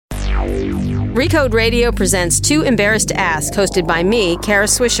Recode Radio presents Too Embarrassed to Ask, hosted by me, Kara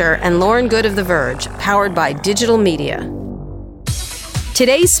Swisher, and Lauren Goode of The Verge, powered by digital media.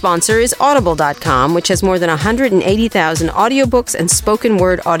 Today's sponsor is Audible.com, which has more than 180,000 audiobooks and spoken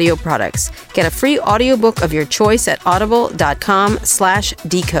word audio products. Get a free audiobook of your choice at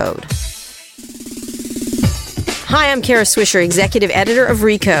audible.com/decode. Hi, I'm Kara Swisher, Executive Editor of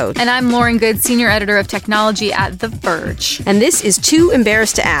Recode. And I'm Lauren Goode, Senior Editor of Technology at The Verge. And this is Too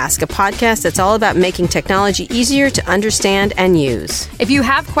Embarrassed to Ask, a podcast that's all about making technology easier to understand and use. If you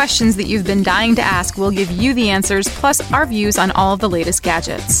have questions that you've been dying to ask, we'll give you the answers, plus our views on all of the latest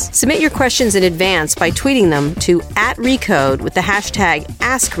gadgets. Submit your questions in advance by tweeting them to @Recode with the hashtag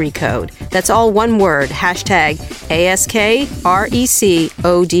AskRecode. That's all one word, hashtag AskRecode.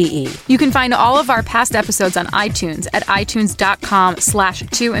 You can find all of our past episodes on iTunes at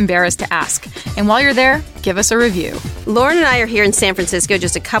itunes.com/tooembarrassed-to-ask. And while you're there, give us a review. Lauren and I are here in San Francisco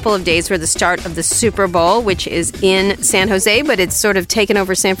just a couple of days for the start of the Super Bowl, which is in San Jose, but it's sort of taken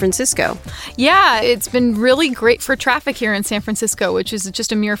over San Francisco. Yeah, it's been really great for traffic here in San Francisco, which is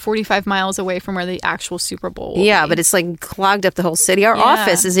just a mere 45 miles away from where the actual Super Bowl will be. But it's like clogged up the whole city. Our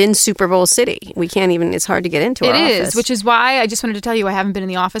office is in Super Bowl City. We can't even, it's hard to get into our office. It is, which is why I just wanted to tell you I haven't been in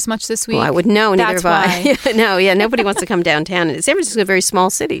the office much this week. Well, I would know, neither have I. Why. Nobody wants to come downtown. And San Francisco is a very small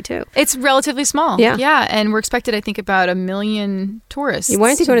city, too. It's relatively small. Yeah. And we're expected, I think, about 1 million tourists. Why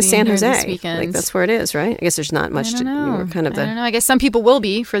don't you go to San Jose? This weekend. Like, that's where it is, right? I guess there's not much to do. I don't know. I guess some people will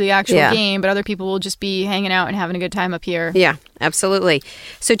be for the actual game, but other people will just be hanging out and having a good time up here. Yeah, absolutely.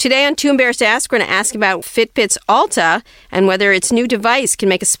 So today on Too Embarrassed to Ask, we're going to ask about Fitbit's Alta and whether its new device can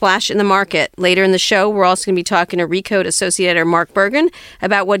make a splash in the market. Later in the show, we're also going to be talking to Recode Associate Editor Mark Bergen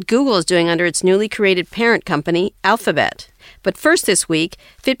about what Google is doing under its newly created parent company, Alphabet. But first this week,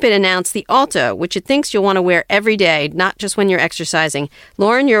 Fitbit announced the Alta, which it thinks you'll want to wear every day, not just when you're exercising.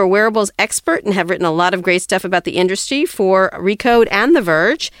 Lauren, you're a wearables expert and have written a lot of great stuff about the industry for Recode and The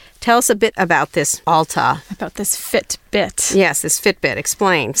Verge. Tell us a bit about this Alta. About this Fitbit. Yes, this Fitbit.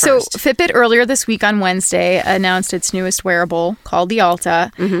 Explain first. So Fitbit earlier this week on Wednesday announced its newest wearable called the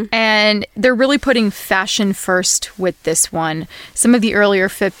Alta. Mm-hmm. And they're really putting fashion first with this one. Some of the earlier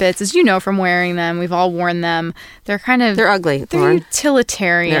Fitbits, as you know from wearing them, we've all worn them. They're ugly. They're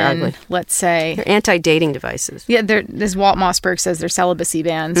utilitarian, they're ugly. Let's say. They're anti-dating devices. Yeah, as Walt Mossberg says, they're celibacy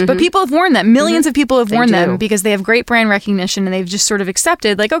bands. Mm-hmm. But people have worn them. Millions of people have worn them because they have great brand recognition and they've just sort of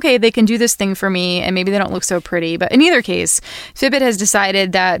accepted, like, okay, they can do this thing for me and maybe they don't look so pretty. But in either case, Fitbit has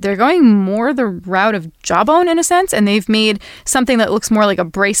decided that they're going more the route of jawbone in a sense, and they've made something that looks more like a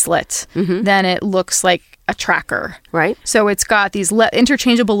bracelet than it looks like a tracker. Right. So it's got these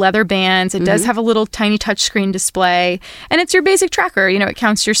interchangeable leather bands. It does have a little tiny touchscreen display, and it's your basic tracker. You know, it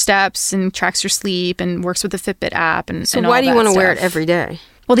counts your steps and tracks your sleep and works with the Fitbit app and So and all why do you that want to stuff. wear it every day?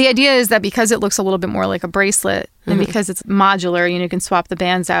 Well, the idea is that because it looks a little bit more like a bracelet and because it's modular, you can swap the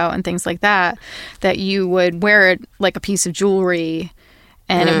bands out and things like that, that you would wear it like a piece of jewelry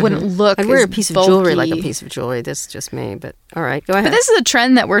and it wouldn't look I'd wear as a piece bulky. of jewelry like a piece of jewelry. That's just me, but all right, go ahead. But this is a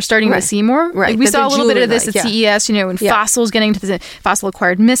trend that we're starting to see more. Right. Like we saw a little bit of this jewelry-like, at CES, when Fossil's getting to the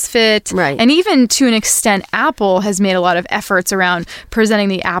Fossil-acquired Misfit. Right. And even to an extent, Apple has made a lot of efforts around presenting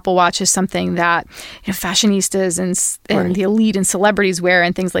the Apple Watch as something that fashionistas and the elite and celebrities wear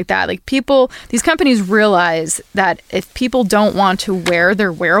and things like that. Like these companies realize that if people don't want to wear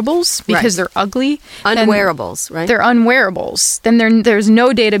their wearables because they're ugly. Unwearables, right? They're unwearables. Then there's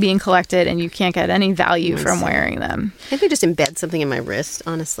no data being collected and you can't get any value from wearing them. I think just embed something in my wrist,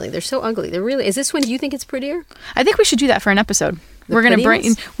 honestly. They're so ugly. They're really... Is this one, do you think it's prettier? I think we should do that for an episode. We're gonna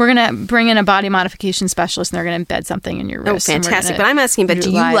bring in a body modification specialist, and they're gonna embed something in your wrist. Oh, fantastic! But I'm asking, do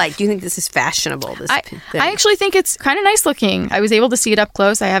you think this is fashionable? I actually think it's kind of nice looking. I was able to see it up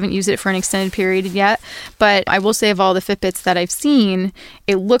close. I haven't used it for an extended period yet, but I will say of all the Fitbits that I've seen,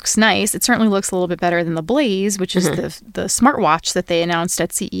 it looks nice. It certainly looks a little bit better than the Blaze, which is the smartwatch that they announced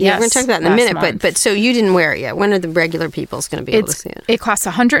at CES. Yeah, we're going to talk about that in a minute. But so you didn't wear it yet. When are the regular people's going to be able to see it? It costs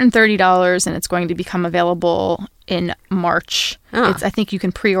 $130, and it's going to become available in March. I think you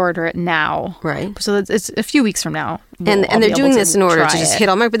can pre-order it now. Right. So it's a few weeks from now. And they're doing this in order to just hit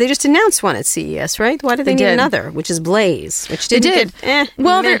all mark. But they just announced one at CES, right? Why do they need another, which is Blaze? Which didn't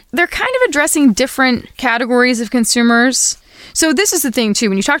they're kind of addressing different categories of consumers. So this is the thing, too.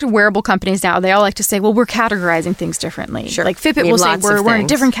 When you talk to wearable companies now, they all like to say, well, we're categorizing things differently. Sure. Like Fitbit will say we're in a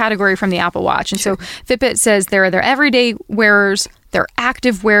different category from the Apple Watch. And so Fitbit says there are their everyday wearers, there are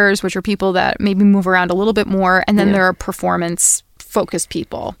active wearers, which are people that maybe move around a little bit more, and then there are performance focused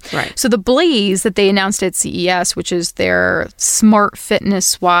people. Right. So the Blaze that they announced at CES, which is their smart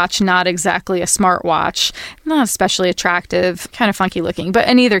fitness watch, not exactly a smart watch, not especially attractive, kind of funky looking. But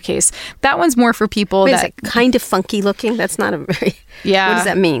in either case, that one's more for people Wait, that... is it kind of funky looking? That's not a very... Yeah. What does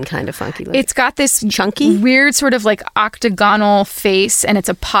that mean, kind of funky looking? It's got this chunky, weird sort of like octagonal face, and it's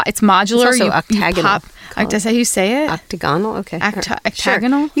modular. It's also octagonal. Is that how you say it? Octagonal? Okay.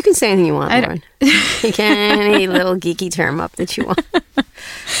 Octagonal? Sure. You can say anything you want, Lauren. You can any little geeky term up that you want.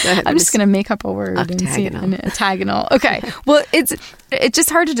 I'm just going to make up a word. Octagonal. Octagonal. Okay. Well, it's just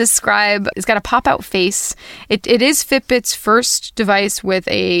hard to describe. It's got a pop-out face. It is Fitbit's first device with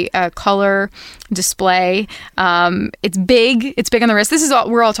a color display. It's big. It's big on the wrist. This is all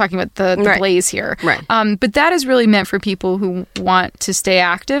we're all talking about the Blaze here. Right. But that is really meant for people who want to stay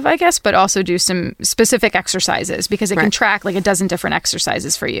active, I guess, but also do some specific exercises because it can track like a dozen different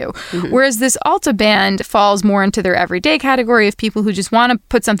exercises for you. Mm-hmm. Whereas this Alta band falls more into their everyday category of people who just want to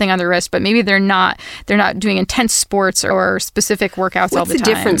put something on their wrist, but maybe they're not doing intense sports or specific workouts all the time. What's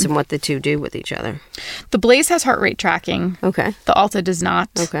the difference in what the two do with each other? The Blaze has heart rate tracking. Okay. The Alta does not.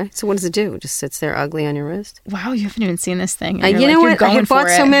 Okay. So what does it do? It just sits there ugly on your wrist? Wow, you haven't even seen this thing. You know what? I have bought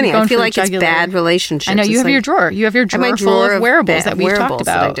so many. I feel like it's bad relationships. I know. You have your drawer. You have your drawer full of wearables that we've talked about.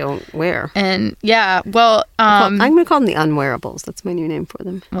 That I don't wear. And yeah, well... I'm going to call them the unwearables. That's my new name for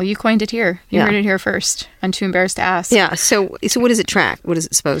them. Well, you coined it here. You heard it here first. I'm too embarrassed to ask. Yeah. So what does it track? What does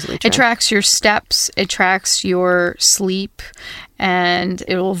it supposedly track? It tracks your steps. It tracks your sleep. And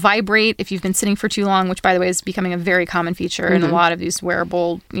it will vibrate if you've been sitting for too long, which, by the way, is becoming a very common feature in a lot of these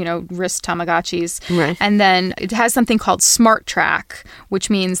wearable, wrist Tamagotchis. Right. And then it has something called Smart Track,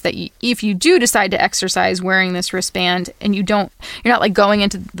 which means that if you do decide to exercise wearing this wristband and you're not like going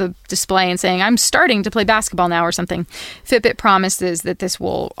into the display and saying, I'm starting to play basketball now or something, Fitbit promises that this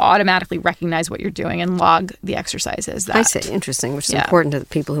will automatically recognize what you're doing and log the exercises. I see. Interesting, which is important to the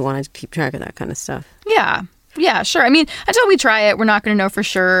people who want to keep track of that kind of stuff. Yeah. Yeah, sure. I mean, until we try it, we're not going to know for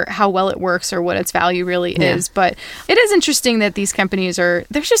sure how well it works or what its value really is. But it is interesting that these companies they're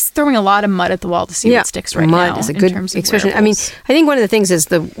just throwing a lot of mud at the wall to see what sticks right now. Mud is a good expression. I mean, I think one of the things is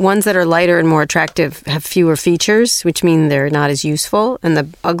the ones that are lighter and more attractive have fewer features, which mean they're not as useful. And the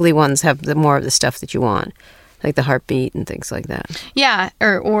ugly ones have more of the stuff that you want. Like the heartbeat and things like that. Yeah,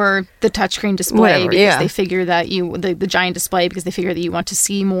 or the touchscreen display because they figure that the giant display because they figure that you want to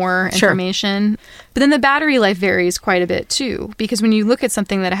see more information. But then the battery life varies quite a bit too, because when you look at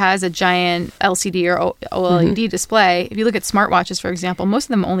something that has a giant LCD or OLED display, if you look at smartwatches, for example, most of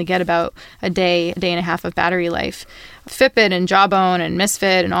them only get about a day and a half of battery life. Fitbit and Jawbone and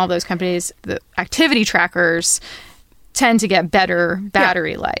Misfit and all those companies, the activity trackers tend to get better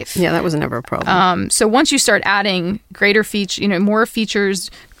battery life. Yeah, that was never a problem. So once you start adding greater more features,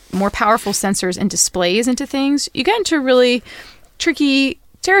 more powerful sensors and displays into things, you get into really tricky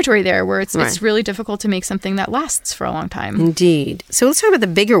territory there where it's really difficult to make something that lasts for a long time. Indeed. So let's talk about the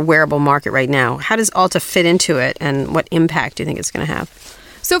bigger wearable market right now. How does Alta fit into it and what impact do you think it's going to have?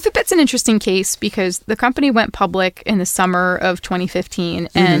 So Fitbit's an interesting case because the company went public in the summer of 2015.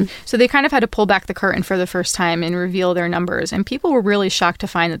 And so they kind of had to pull back the curtain for the first time and reveal their numbers. And people were really shocked to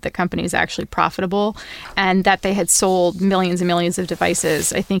find that the company is actually profitable and that they had sold millions and millions of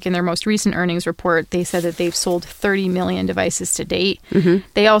devices. I think in their most recent earnings report, they said that they've sold 30 million devices to date.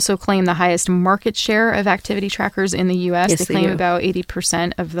 They also claim the highest market share of activity trackers in the U.S. They claim about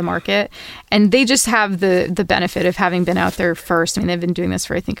 80% of the market. And they just have the benefit of having been out there first. I mean, they've been doing this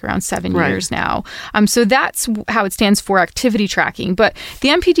for, I think, around 7 years now. So that's how it stands for activity tracking. But the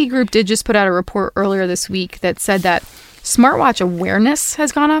MPD group did just put out a report earlier this week that said that smartwatch awareness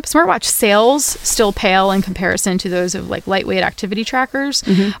has gone up. Smartwatch sales still pale in comparison to those of like lightweight activity trackers,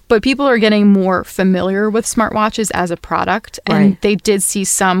 but people are getting more familiar with smartwatches as a product, and they did see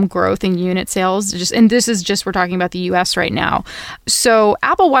some growth in unit sales. And this is just, we're talking about the US right now. So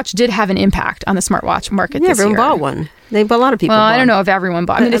Apple Watch did have an impact on the smartwatch market this year. Everyone bought one. A lot of people bought. I don't know if everyone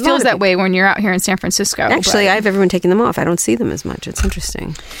bought. I mean, it feels that way when you're out here in San Francisco. Actually, I have everyone taking them off. I don't see them as much. It's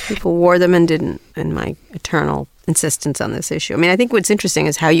interesting. People wore them and didn't, in my eternal insistence on this issue. I mean, I think what's interesting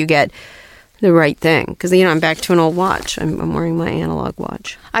is how you get the right thing. Because, I'm back to an old watch. I'm wearing my analog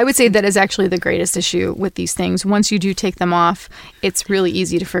watch. I would say that is actually the greatest issue with these things. Once you do take them off, it's really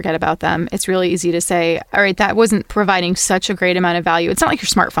easy to forget about them. It's really easy to say, all right, that wasn't providing such a great amount of value. It's not like your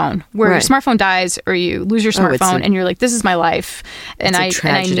smartphone, where your smartphone dies or you lose your smartphone and you're like, this is my life. And I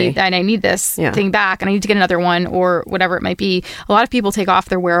need this thing back and I need to get another one or whatever it might be. A lot of people take off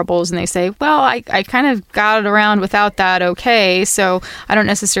their wearables and they say, well, I kind of got it around without that. Okay. So I don't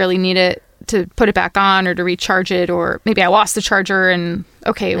necessarily need it to put it back on or to recharge it, or maybe I lost the charger and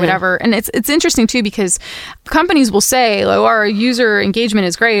okay, whatever. And it's interesting too, because companies will say, oh, our user engagement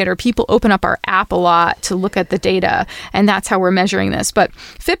is great, or people open up our app a lot to look at the data, and that's how we're measuring this. But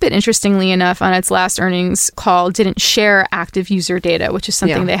Fitbit, interestingly enough, on its last earnings call, didn't share active user data, which is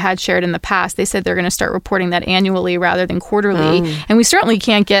something they had shared in the past. They said they're going to start reporting that annually rather than quarterly. And we certainly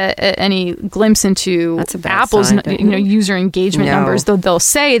can't get any glimpse into Apple's user engagement numbers, though they'll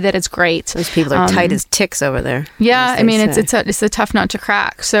say that it's great. Those people are tight as ticks over there. Yeah, I mean, it's a tough nut to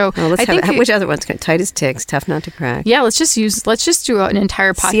crack. So I think which other one's tight as ticks, tough nut to crack? Yeah, let's just do an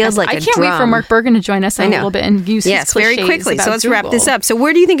entire podcast. Sealed like I can't wait for Mark Bergen to join us in a little bit and use his cliches very quickly. So let's Google. wrap this up. So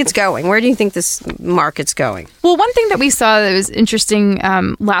where do you think it's going? Where do you think this market's going? Well, one thing that we saw that was interesting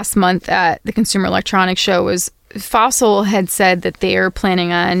last month at the Consumer Electronics Show was Fossil had said that they are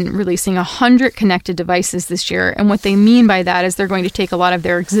planning on releasing 100 connected devices this year. And what they mean by that is they're going to take a lot of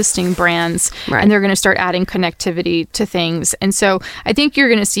their existing brands and they're going to start adding connectivity to things. And so I think you're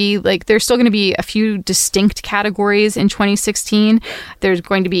going to see, like, there's still going to be a few distinct categories in 2016. There's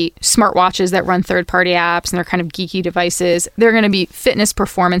going to be smartwatches that run third-party apps and they're kind of geeky devices. They're going to be fitness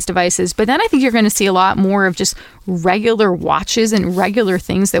performance devices. But then I think you're going to see a lot more of just regular watches and regular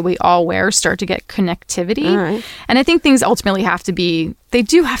things that we all wear start to get connectivity. All right. And I think things ultimately have to be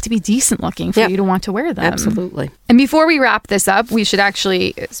decent looking for you to want to wear them. Absolutely. And before we wrap this up, we should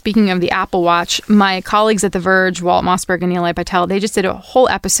actually, speaking of the Apple Watch, my colleagues at The Verge, Walt Mossberg and Nilay Patel, they just did a whole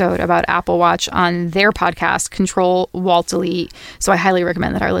episode about Apple Watch on their podcast, Control Walt Delete. So I highly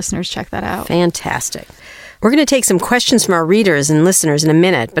recommend that our listeners check that out. Fantastic. We're going to take some questions from our readers and listeners in a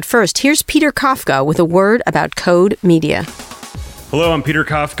minute. But first, here's Peter Kafka with a word about Code Media. Hello, I'm Peter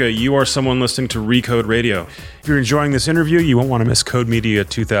Kafka. You are someone listening to Recode Radio. If you're enjoying this interview, you won't want to miss Code Media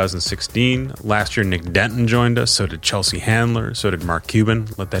 2016. Last year, Nick Denton joined us. So did Chelsea Handler. So did Mark Cuban.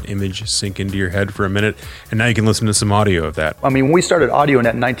 Let that image sink into your head for a minute. And now you can listen to some audio of that. I mean, when we started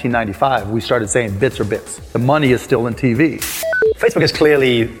AudioNet in 1995, we started saying bits are bits. The money is still in TV. Facebook is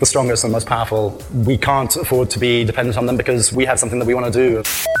clearly the strongest and most powerful. We can't afford to be dependent on them because we have something that we want to do.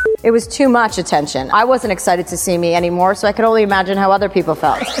 It was too much attention. I wasn't excited to see me anymore, so I could only imagine how other people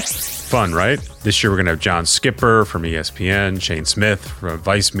felt. Fun, right? This year we're going to have John Skipper from ESPN, Shane Smith from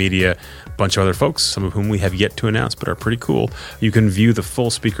Vice Media, a bunch of other folks, some of whom we have yet to announce but are pretty cool. You can view the full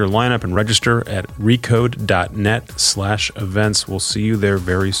speaker lineup and register at recode.net/events. We'll see you there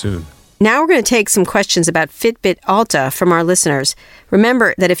very soon. Now we're going to take some questions about Fitbit Alta from our listeners.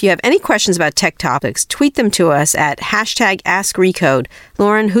 Remember that if you have any questions about tech topics, tweet them to us at #AskRecode.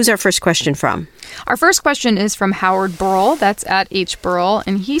 Lauren, who's our first question from? Our first question is from Howard Burrell. That's at H. Burrell.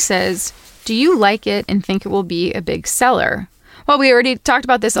 And he says, do you like it and think it will be a big seller? Well, we already talked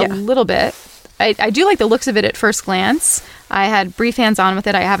about this a little bit. I do like the looks of it at first glance. I had brief hands-on with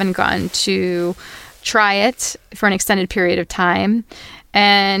it. I haven't gotten to try it for an extended period of time.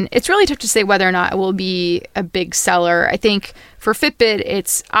 And it's really tough to say whether or not it will be a big seller. I think for Fitbit,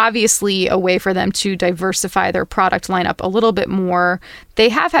 it's obviously a way for them to diversify their product lineup a little bit more. They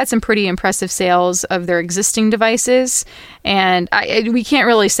have had some pretty impressive sales of their existing devices. And we can't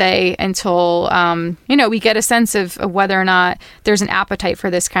really say until, we get a sense of whether or not there's an appetite for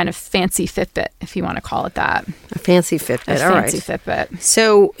this kind of fancy Fitbit, if you want to call it that. A fancy Fitbit. All right. Fitbit.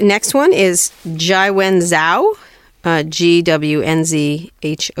 So next one is Jiwen Zhao. GWNZHOU.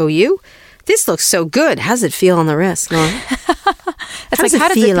 This looks so good. How does it feel on the wrist, Lauren? How does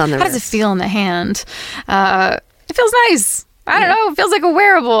it feel on the wrist? How does it feel in the hand? It feels nice. I don't know. It feels like a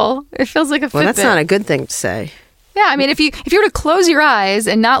wearable. It feels like a Fitbit. Well, that's not a good thing to say. Yeah, I mean, if you were to close your eyes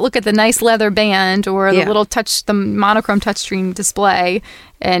and not look at the nice leather band or the the monochrome touchscreen display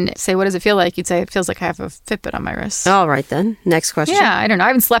and say, what does it feel like? You'd say, it feels like I have a Fitbit on my wrist. All right, then. Next question. Yeah, I don't know. I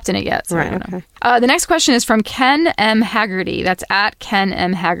haven't slept in it yet, so I don't know. The next question is from Ken M. Haggerty. That's at Ken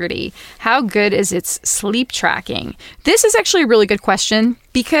M. Haggerty. How good is its sleep tracking? This is actually a really good question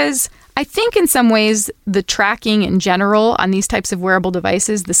because I think in some ways the tracking in general on these types of wearable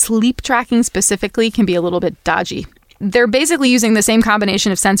devices, the sleep tracking specifically, can be a little bit dodgy. They're basically using the same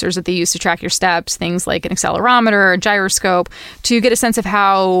combination of sensors that they use to track your steps, things like an accelerometer, a gyroscope, to get a sense of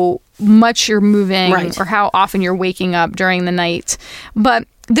how much you're moving or how often you're waking up during the night. But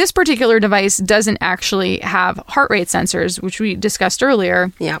this particular device doesn't actually have heart rate sensors, which we discussed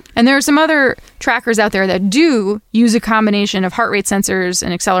earlier. Yeah. And there are some other trackers out there that do use a combination of heart rate sensors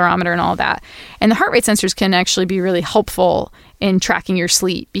and accelerometer and all that. And the heart rate sensors can actually be really helpful in tracking your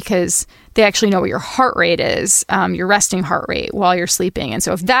sleep because they actually know what your heart rate is, your resting heart rate while you're sleeping. And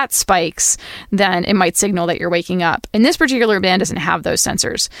so if that spikes, then it might signal that you're waking up. And this particular band doesn't have those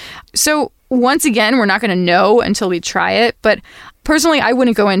sensors. So once again, we're not going to know until we try it, but Personally, I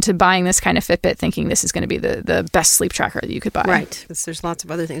wouldn't go into buying this kind of Fitbit thinking this is going to be the best sleep tracker that you could buy. Right. There's lots of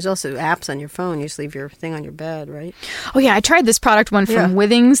other things. Also, apps on your phone. You just leave your thing on your bed, right? Oh, yeah. I tried this product one from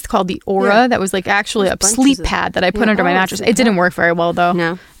Withings called the Aura that was like actually a sleep pad that I put under my mattress. It didn't work very well,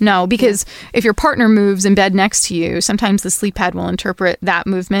 though. No, because if your partner moves in bed next to you, sometimes the sleep pad will interpret that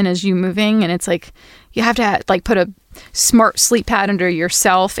movement as you moving. And it's like you have to like put a smart sleep pad under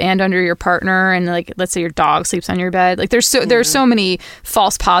yourself and under your partner, and like let's say your dog sleeps on your bed. Like there's so many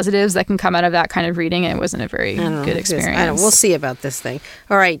false positives that can come out of that kind of reading, and it wasn't a very good experience. We'll see about this thing.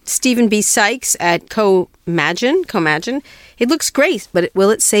 All right, Stephen B. Sykes at Comagine. It looks great, but will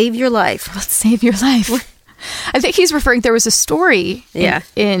it save your life? Will it save your life? I think he's referring. There was a story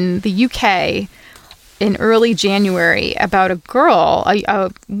in the UK in early January about a girl,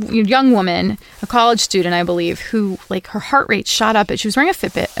 a young woman, a college student, I believe, who like her heart rate shot up. She was wearing a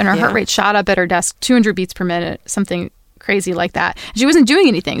Fitbit, and her heart rate shot up at her desk 200 beats per minute, something crazy like that. She wasn't doing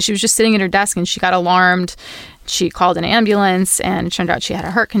anything. She was just sitting at her desk, and she got alarmed. She called an ambulance, and it turned out she had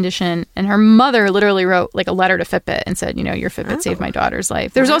a heart condition. And her mother literally wrote like a letter to Fitbit and said, your Fitbit saved my daughter's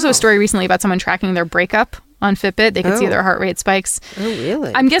life. There was also a story recently about someone tracking their breakup on Fitbit. They could see their heart rate spikes. Oh,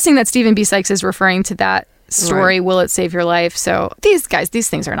 really? I'm guessing that Stephen B. Sykes is referring to that story. Will it save your life? So these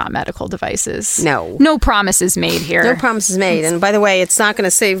things are not medical devices. No promises made here. No promises made. And by the way, it's not going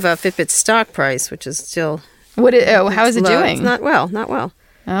to save Fitbit's stock price, which is still... how is it doing? It's not well.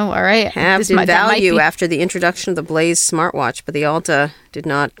 Oh, all right. Halved in value after the introduction of the Blaze smartwatch, but the Alta did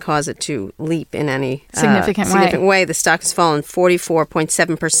not cause it to leap in any significant way. The stock has fallen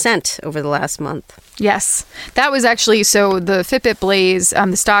 44.7% over the last month. Yes. That was actually, so the Fitbit Blaze,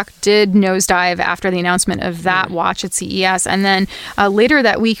 the stock did nosedive after the announcement of that watch at CES. And then later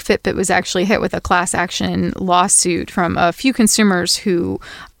that week, Fitbit was actually hit with a class action lawsuit from a few consumers who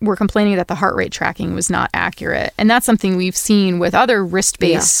were complaining that the heart rate tracking was not accurate. And that's something we've seen with other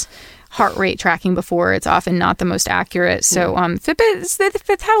wrist-based heart rate tracking before. It's often not the most accurate. So Fitbit's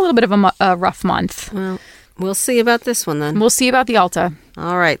had a little bit of a rough month. Well, we'll see about this one then. We'll see about the Alta.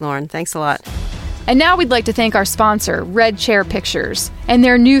 All right, Lauren. Thanks a lot. And now we'd like to thank our sponsor, Red Chair Pictures, and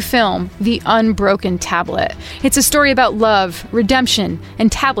their new film, The Unbroken Tablet. It's a story about love, redemption,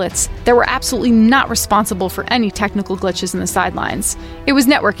 and tablets that were absolutely not responsible for any technical glitches in the sidelines. It was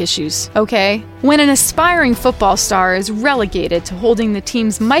network issues, okay? When an aspiring football star is relegated to holding the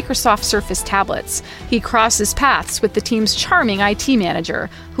team's Microsoft Surface tablets, he crosses paths with the team's charming IT manager,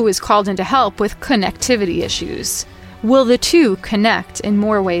 who is called in to help with connectivity issues. Will the two connect in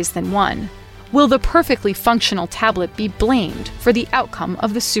more ways than one? Will the perfectly functional tablet be blamed for the outcome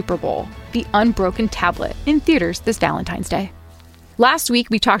of the Super Bowl? The Unbroken Tablet, in theaters this Valentine's Day. Last week,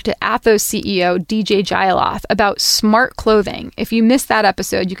 we talked to Athos CEO DJ Jailoff about smart clothing. If you missed that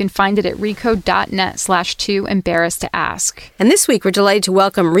episode, you can find it at recode.net/too embarrassed to ask. And this week, we're delighted to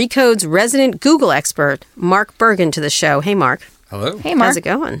welcome Recode's resident Google expert, Mark Bergen, to the show. Hey, Mark. Hello. Hey, Mark. How's it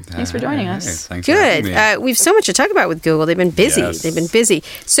going? Thanks for joining us. Thanks Good. for having me. We've so much to talk about with Google. They've been busy. Yes. They've been busy.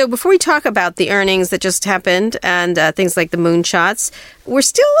 So before we talk about the earnings that just happened and things like the moonshots, we're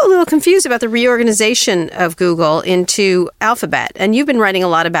still a little confused about the reorganization of Google into Alphabet. And you've been writing a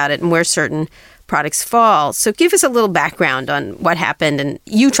lot about it and where certain products fall. So give us a little background on what happened, and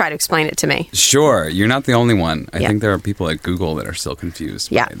you try to explain it to me. Sure. You're not the only one. I think there are people at Google that are still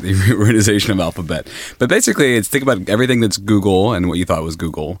confused by the reorganization of Alphabet. But basically, it's think about everything that's Google and what you thought was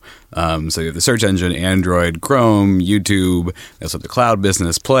Google. So you have the search engine, Android, Chrome, YouTube, also the cloud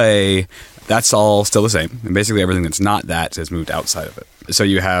business, Play. That's all still the same. And basically everything that's not that has moved outside of it. So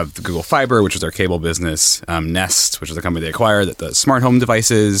you have the Google Fiber, which is their cable business, Nest, which is the company they acquired that does smart home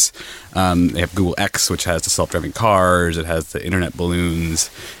devices. They have Google X, which has the self-driving cars. It has the internet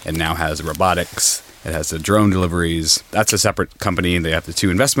balloons. It now has robotics. It has the drone deliveries. That's a separate company. They have the two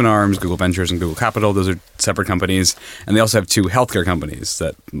investment arms, Google Ventures and Google Capital. Those are separate companies. And they also have two healthcare companies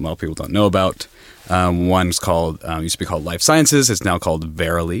that a lot of people don't know about. One's called, used to be called Life Sciences. It's now called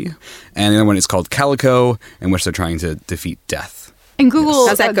Verily. And the other one is called Calico, in which they're trying to defeat death. And Google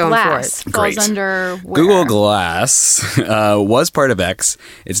How's that going Glass for it? falls Great. under where? Google Glass was part of X.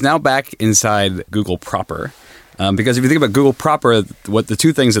 It's now back inside Google proper. Because if you think about Google proper, what the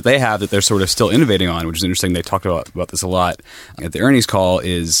two things that they have that they're sort of still innovating on, which is interesting, they talked about this a lot at the earnings call,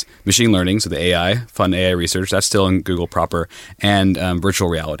 is machine learning, so the AI, fun AI research, that's still in Google proper, and virtual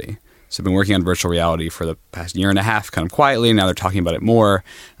reality. So I've been working on virtual reality for the past year and a half, kind of quietly. Now they're talking about it more.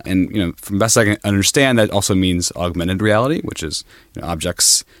 And, from best I can understand, that also means augmented reality, which is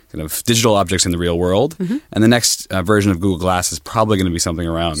objects kind of digital objects in the real world. And the next version of Google Glass is probably going to be something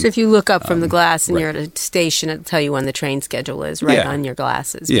around. So if you look up from the glass and you're at a station, it'll tell you when the train schedule is on your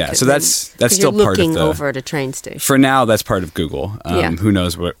glasses. Yeah, so that's still you're part of looking over at a train station. For now, that's part of Google. Who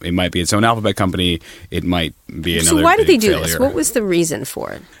knows? What it might be its own alphabet company. It might be another. So why did they do failure. this? What was the reason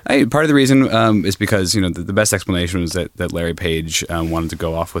for it? Part of the reason is because the best explanation was that Larry Page wanted to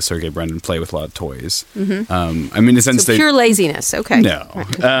go off with Sergey Brin and play with a lot of toys. In a sense, so pure laziness. Okay.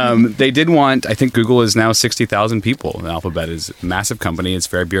 No, they did want. I think Google is now 60,000 people. And Alphabet is a massive company. It's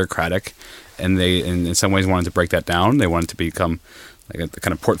very bureaucratic, and they, in some ways, wanted to break that down. They wanted to become like a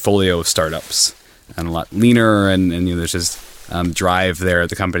kind of portfolio of startups and a lot leaner. And there's just drive there at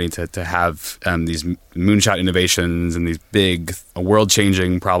the company to have these moonshot innovations and these big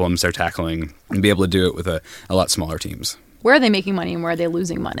world-changing problems they're tackling, and be able to do it with a lot smaller teams. Where are they making money and where are they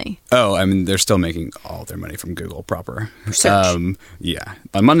losing money? Oh, I mean, they're still making all their money from Google proper. Search. Yeah.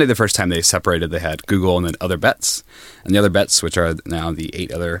 On Monday, the first time they separated, they had Google and then Other Bets. And the Other Bets, which are now the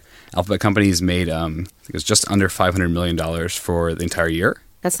 8 other Alphabet companies, made I think it was just under $500 million for the entire year.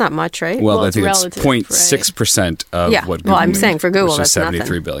 That's not much, right? Well, I think it's 0.6% of what Google I'm saying for Google, that's that's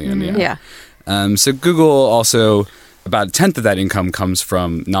 $73 billion. Yeah. So Google also, about a tenth of that income comes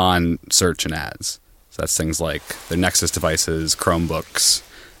from non-search and ads. So that's things like their Nexus devices, Chromebooks,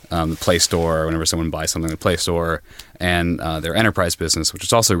 the Play Store, whenever someone buys something in the Play Store, and their enterprise business, which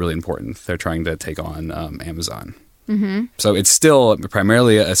is also really important. They're trying to take on Amazon. So it's still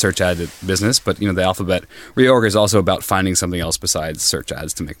primarily a search ad business, but the Alphabet reorg is also about finding something else besides search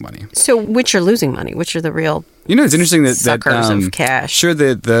ads to make money. So which are losing money? Which are the real it's interesting that suckers of cash? Sure, I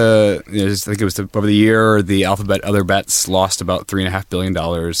think it was over the year, the Alphabet Other Bets lost about $3.5 billion.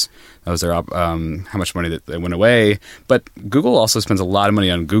 That was their how much money that went away. But Google also spends a lot of money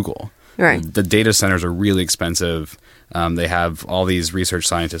on Google. Right. The data centers are really expensive. They have all these research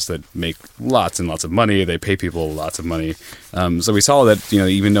scientists that make lots and lots of money. They pay people lots of money. So we saw that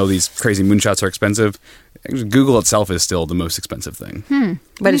even though these crazy moonshots are expensive, Google itself is still the most expensive thing.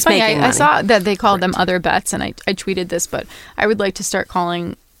 But it's funny. making money. I saw that they called them Other Bets, and I tweeted this, but I would like to start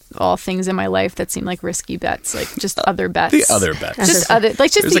calling all things in my life that seem like risky bets, like just other bets. The other bets. Just other, like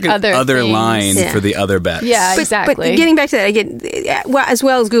just There's the like other other things. line for the other bets. Yeah, exactly. But getting back to that again, as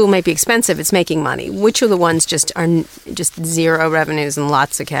well as Google might be expensive, it's making money. Which of the ones just are just zero revenues and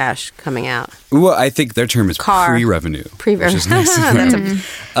lots of cash coming out? Well, I think their term is pre-revenue. Pre-revenue. Which is nice.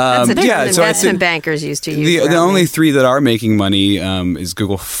 That's a term investment bankers used to use. The only 3 that are making money is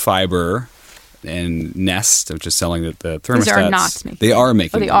Google Fiber and Nest, which is selling the thermostats. These are not making. They are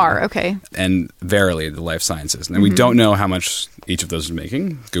making. Oh, they are. Okay. And Verily, the life sciences, and we don't know how much each of those is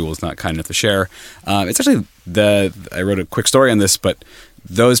making. Google is not kind enough to share. It's actually I wrote a quick story on this, but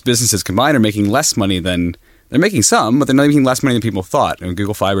those businesses combined are making less money than. They're making some, but they're not making less money than people thought.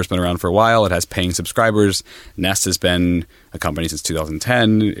 Google Fiber's been around for a while. It has paying subscribers. Nest has been a company since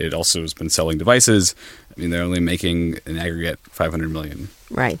 2010. It also has been selling devices. I mean, they're only making an aggregate $500 million.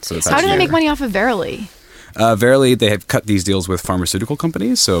 Right. So how do they make money off of Verily? Verily, they have cut these deals with pharmaceutical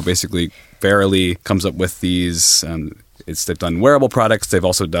companies. So basically, Verily comes up with these. They've done wearable products. They've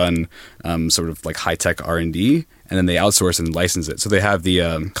also done sort of like high-tech R&D, and then they outsource and license it. So they have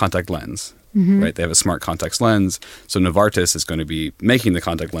the contact lens. Right, they have a smart contact lens. So Novartis is going to be making the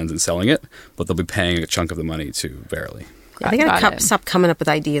contact lens and selling it, but they'll be paying a chunk of the money to Verily. They got to stop coming up with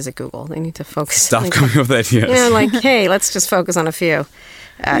ideas at Google. They need to focus. Stop coming up with ideas. Hey, let's just focus on a few.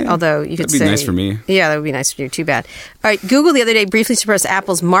 Although you could say... That'd be nice for me. Yeah, that would be nice for you. Too bad. All right, Google the other day briefly surpassed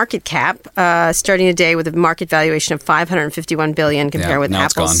Apple's market cap, starting the day with a market valuation of $551 billion compared with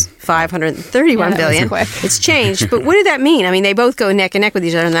Apple's $531 billion. It's changed, but what did that mean? I mean, they both go neck and neck with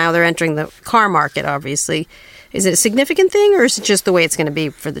each other. Now they're entering the car market, obviously. Is it a significant thing, or is it just the way it's going to be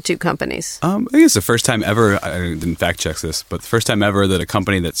for the two companies? I think it's the first time ever, I didn't fact check this, but the first time ever that a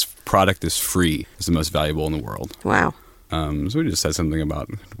company that's product is free is the most valuable in the world. Wow. So we just said something about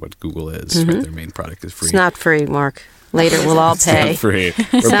what Google is. Right? Their main product is free. It's not free, Mark. Later, we'll all pay. It's not free.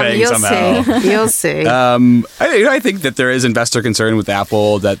 We're paying somehow. You'll see. I think that there is investor concern with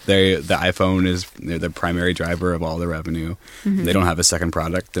Apple that the iPhone is the primary driver of all their revenue. They don't have a second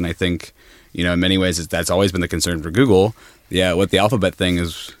product, and I think in many ways that's always been the concern for Google. Yeah, what the Alphabet thing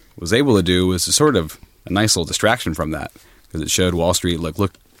was able to do was sort of a nice little distraction from that, because it showed Wall Street,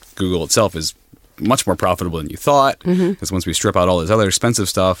 look, Google itself is much more profitable than you thought, because once we strip out all this other expensive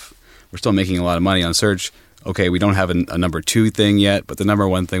stuff, we're still making a lot of money on search. okay, we don't have a number 2 thing yet, but the number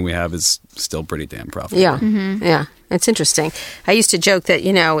 1 thing we have is still pretty damn profitable. Yeah, yeah. It's interesting. I used to joke that,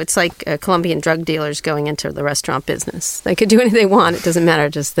 it's like Colombian drug dealers going into the restaurant business. They could do anything they want. It doesn't matter.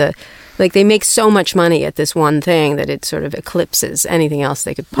 Just they make so much money at this one thing that it sort of eclipses anything else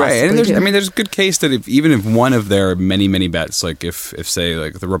they could possibly do. There's a good case that even if one of their many, many bets, like if say,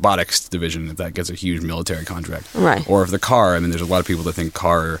 like the robotics division, if that gets a huge military contract. Right. Or if the car, there's a lot of people that think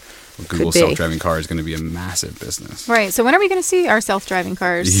Google's self-driving car is going to be a massive business. Right. So when are we going to see our self-driving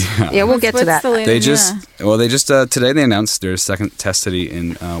cars? Yeah, we'll get to that. They just today they announced their second test city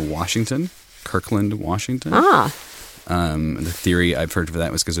in Washington, Kirkland, Washington. The theory I've heard for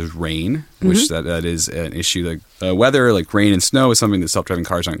that was because there's rain, which that is an issue. Like weather, like rain and snow, is something that self-driving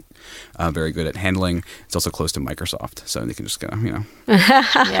cars aren't very good at handling. It's also close to Microsoft, so they can just go, Kirkland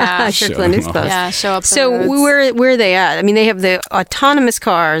is close. Yeah, show up. So where are they at? They have the autonomous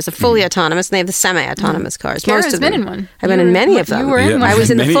cars, the fully autonomous, and they have the semi-autonomous cars. Kara's been in one. I've been in many of them. You were in one. I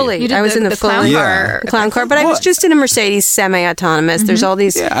was in the fully. You did I was in the fully clown car, but I was just in a Mercedes semi-autonomous. There's all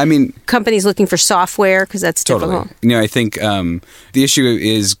these companies looking for software because that's difficult. I think the issue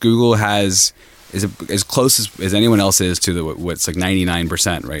is Google is as close as anyone else is to what's like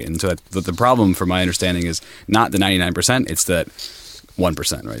 99%, right? And so the problem, from my understanding, is not the 99%; it's that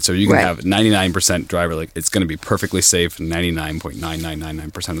 1%, right? So you can have 99% driver, like it's going to be perfectly safe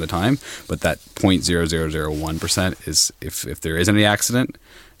 99.9999% of the time, but that 0.0001% is if there is any accident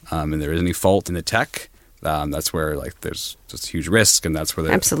and there is any fault in the tech. That's where there's just huge risk, and that's where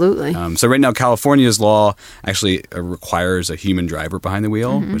absolutely. So right now, California's law actually requires a human driver behind the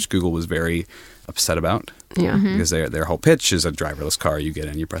wheel, which Google was very upset about. Yeah, because their whole pitch is a driverless car. You get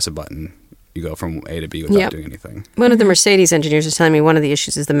in, you press a button, you go from A to B without doing anything. One of the Mercedes engineers was telling me one of the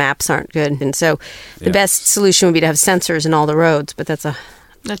issues is the maps aren't good, and so the best solution would be to have sensors in all the roads, but that's a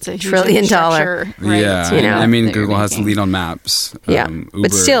 $1 trillion. Right? Yeah, Google has to lead on maps. Uber,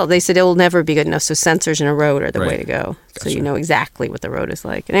 but still, they said it will never be good enough. So sensors in a road are the way to go. Gotcha. So you know exactly what the road is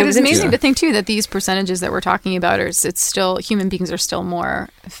like. And it was amazing to think too that these percentages that we're talking about it's still human beings are still more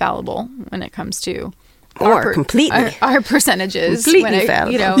fallible when it comes to. Completely. Our percentages. Completely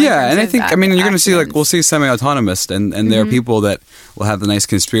fallible. And I think, you're going to see, we'll see semi-autonomous, and there are people that will have the nice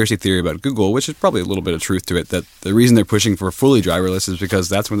conspiracy theory about Google, which is probably a little bit of truth to it, that the reason they're pushing for fully driverless is because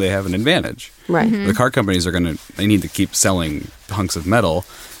that's when they have an advantage. Right. The car companies they need to keep selling hunks of metal.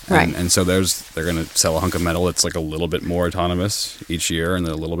 And so they're going to sell a hunk of metal that's like a little bit more autonomous each year, and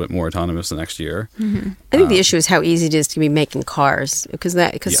then a little bit more autonomous the next year. I think the issue is how easy it is to be making cars, because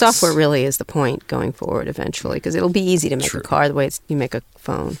software really is the point going forward eventually, because it'll be easy to make a car the way you make a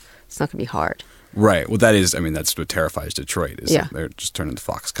phone. It's not going to be hard. Right. Well, that's what terrifies Detroit is they're just turning to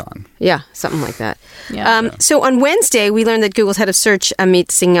Foxconn. Yeah, something like that. Yeah. So on Wednesday, we learned that Google's head of search, Amit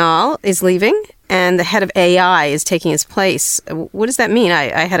Singhal, is leaving, and the head of AI is taking his place. What does that mean?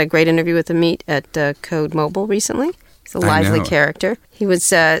 I had a great interview with Amit at Code Mobile recently. He's a lively character. He was.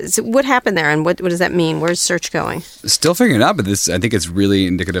 So what happened there, and what does that mean? Where's search going? Still figuring it out, but I think it's really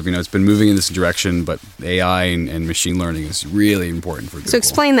indicative. It's been moving in this direction, but AI and machine learning is really important for Google. So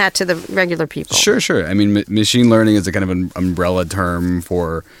explain that to the regular people. Sure. Machine learning is a kind of an umbrella term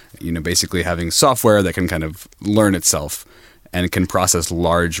for basically having software that can kind of learn itself and can process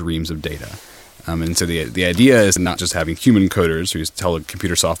large reams of data. And so the idea is not just having human coders who just tell the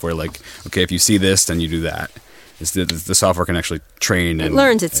computer software, like, okay, if you see this, then you do that. It's the software can actually train and it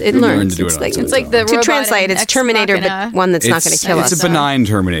learns. It learns. To do it It's like the to translate. It's Terminator, but one that's not going to kill us. It's a benign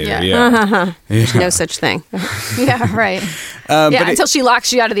Terminator. Yeah. There's no such thing. Yeah, right. Until she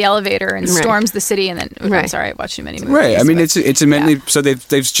locks you out of the elevator and storms the city, and then I'm sorry, I watched too many movies. Right. It's mainly so they've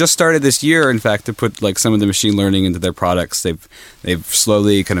just started this year, in fact, to put some of the machine learning into their products. They've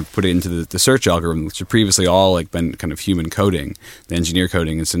slowly kind of put it into the search algorithm, which had previously all been kind of human coding, the engineer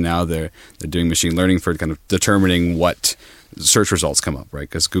coding, and so now they're doing machine learning for kind of determining what search results come up, right?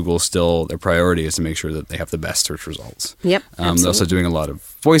 Because Google still, their priority is to make sure that they have the best search results. Yep. They're also doing a lot of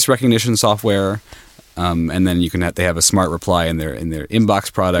voice recognition software. And then they have a smart reply in their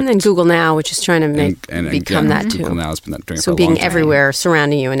inbox product. And then Google Now, which is trying to become that too. Google Now has been doing it so for a long being time. everywhere,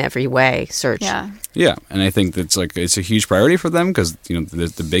 surrounding you in every way, search. Yeah, and I think that's it's a huge priority for them because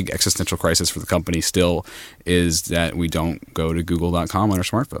the big existential crisis for the company still is that we don't go to Google.com on our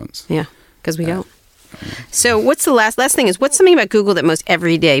smartphones. Yeah, because we don't. So what's the last thing is, what's something about Google that most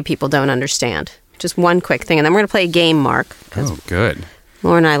everyday people don't understand? Just one quick thing, and then we're going to play a game, Mark. Oh, good.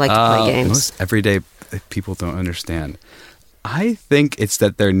 Lauren and I like to play games. Most everyday people don't understand. I think it's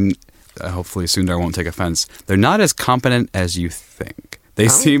that they're, hopefully Sundar won't take offense, they're not as competent as you think. They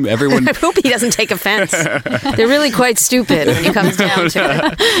seem everyone. I hope he doesn't take offense. They're really quite stupid when it comes down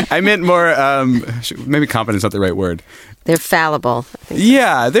to it. I meant more. Maybe competent's not the right word. They're fallible.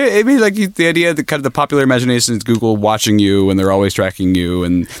 Yeah, I mean, like the idea that kind of the popular imagination is Google watching you, and they're always tracking you,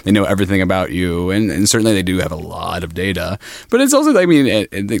 and they know everything about you, and certainly they do have a lot of data. But it's also, I mean,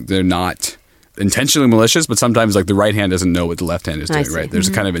 they're not intentionally malicious, but sometimes like the right hand doesn't know what the left hand is doing, right? There's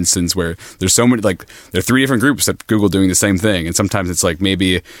a kind of instance where there's so many, like there are 3 different groups at Google doing the same thing, and sometimes it's like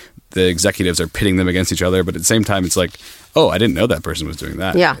maybe the executives are pitting them against each other, but at the same time it's like, oh, I didn't know that person was doing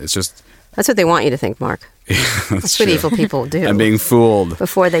that. Yeah. It's just... That's what they want you to think, Mark. That's what evil people do. I'm being fooled.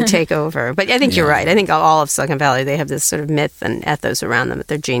 Before they take over. But I think you're right. I think all of Silicon Valley, they have this sort of myth and ethos around them that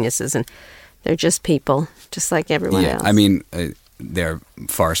they're geniuses, and they're just people, just like everyone else. I mean... they're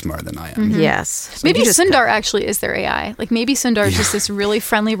far smarter than I am. Yes. So maybe Sundar actually is their AI. Like maybe Sundar is just this really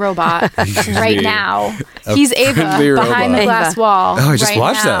friendly robot right now. He's Ava behind the glass wall. Oh, I just right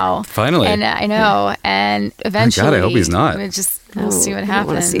watched now. that. Finally. And I know. And eventually... God, I hope he's not. We'll see what happens.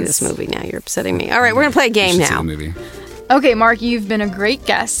 I want to see this movie now. You're upsetting me. All right, we're going to play a game now. See the movie. Okay, Mark, you've been a great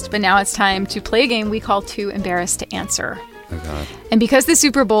guest, but now it's time to play a game we call Too Embarrassed to Answer. Oh, God. And because the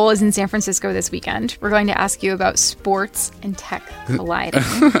Super Bowl is in San Francisco this weekend, we're going to ask you about sports and tech colliding.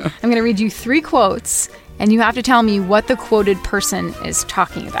 I'm going to read you 3 quotes, and you have to tell me what the quoted person is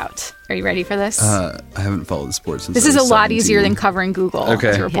talking about. Are you ready for this? I haven't followed sports since This is a lot easier than covering Google. Okay.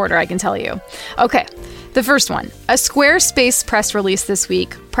 As a reporter, I can tell you. Okay, the first one. A Squarespace press release this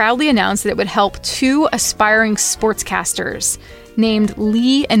week proudly announced that it would help 2 aspiring sportscasters named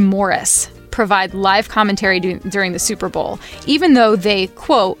Lee and Morris provide live commentary during the Super Bowl, even though they,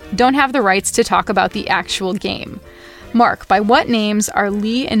 quote, don't have the rights to talk about the actual game. Mark, by what names are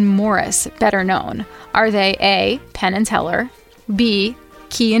Lee and Morris better known? Are they A, Penn and Teller, B,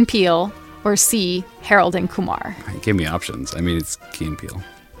 Key and Peele, or C, Harold and Kumar? Give me options. I mean, it's Key and Peele.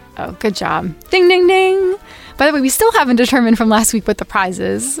 Oh, good job. Ding, ding, ding. By the way, we still haven't determined from last week what the prize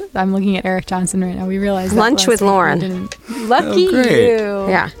is. I'm looking at Eric Johnson right now. We realized Lunch with Lauren. Lucky you.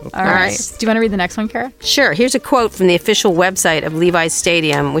 Yeah. All right. Do you want to read the next one, Kara? Sure. Here's a quote from the official website of Levi's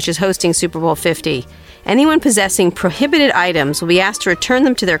Stadium, which is hosting Super Bowl 50. Anyone possessing prohibited items will be asked to return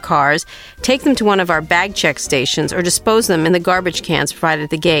them to their cars, take them to one of our bag check stations, or dispose them in the garbage cans provided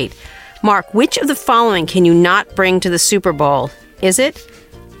at the gate. Mark, which of the following can you not bring to the Super Bowl? Is it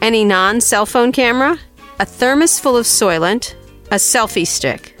any non-cell phone camera, a thermos full of Soylent, a selfie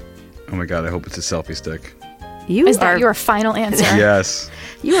stick? Oh my God, I hope it's a selfie stick. Is that your final answer? Yes.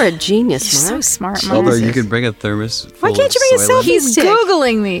 You are a genius, You're Mark. so smart, Mark. Although you could bring a thermos full Why can't you bring a Soylent. selfie He's stick?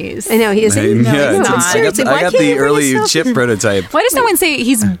 Googling these. I know, he is. Seriously, I got the early chip prototype. Why does no one say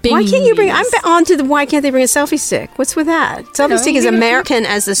he's binging Why can't you bring... these? I'm on to the why can't they bring a selfie stick? What's with that? Selfie stick is American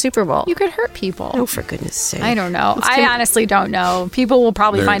as the Super Bowl. You could hurt people. Oh, for goodness sake. I don't know. I honestly don't know. People will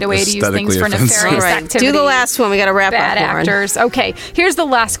probably find a way to use things for nefarious activity. Do the last one. We got to wrap Bad up, Lauren. actors. Okay, here's the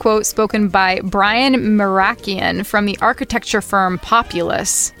last quote spoken by Brian Merakian from the architecture firm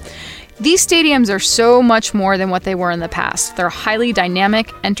Populous. These stadiums are so much more than what they were in the past. They're highly dynamic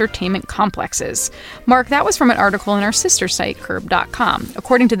entertainment complexes. Mark, that was from an article in our sister site, curb.com.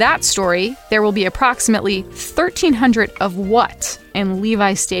 According to that story, there will be approximately 1,300 of what in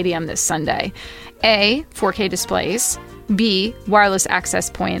Levi Stadium this Sunday? A, 4K displays, B, wireless access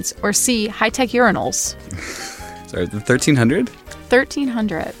points, or C, high-tech urinals? Sorry, the 1,300?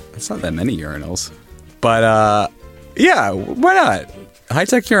 1,300. That's not that many urinals. But, yeah, why not?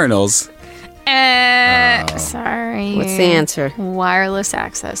 High-tech urinals. Sorry. What's the answer? Wireless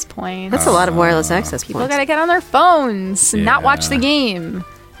access points. That's a lot of wireless access People points. got to get on their phones and not watch the game.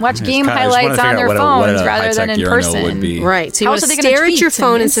 Watch game kinda, highlights on their phones rather than in person. Would be. Right. So you How want to else are they gonna stare at your tweet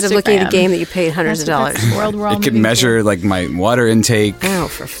phone and instead of looking at the Instagram? game that you paid hundreds of dollars. It could measure like my water intake,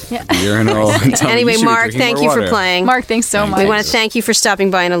 urinal. And tell me Anyway, you should be Mark, drinking thank more you for water. playing. Mark, thanks so much. We want to thank you for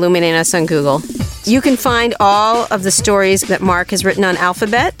stopping by and illuminating us on Google. You can find all of the stories that Mark has written on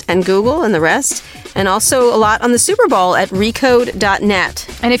Alphabet and Google and the rest, and also a lot on the Super Bowl at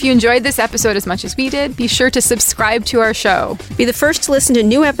recode.net. And if you enjoyed this episode as much as we did, be sure to subscribe to our show. Be the first to listen to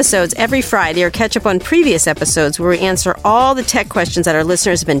new episodes every Friday or catch up on previous episodes where we answer all the tech questions that our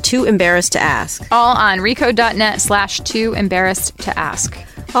listeners have been too embarrassed to ask. All on recode.net/too embarrassed to ask.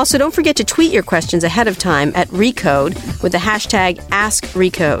 Also, don't forget to tweet your questions ahead of time at Recode with the hashtag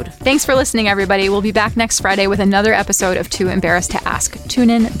AskRecode. Thanks for listening, everybody. We'll be back next Friday with another episode of Too Embarrassed to Ask. Tune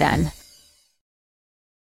in then.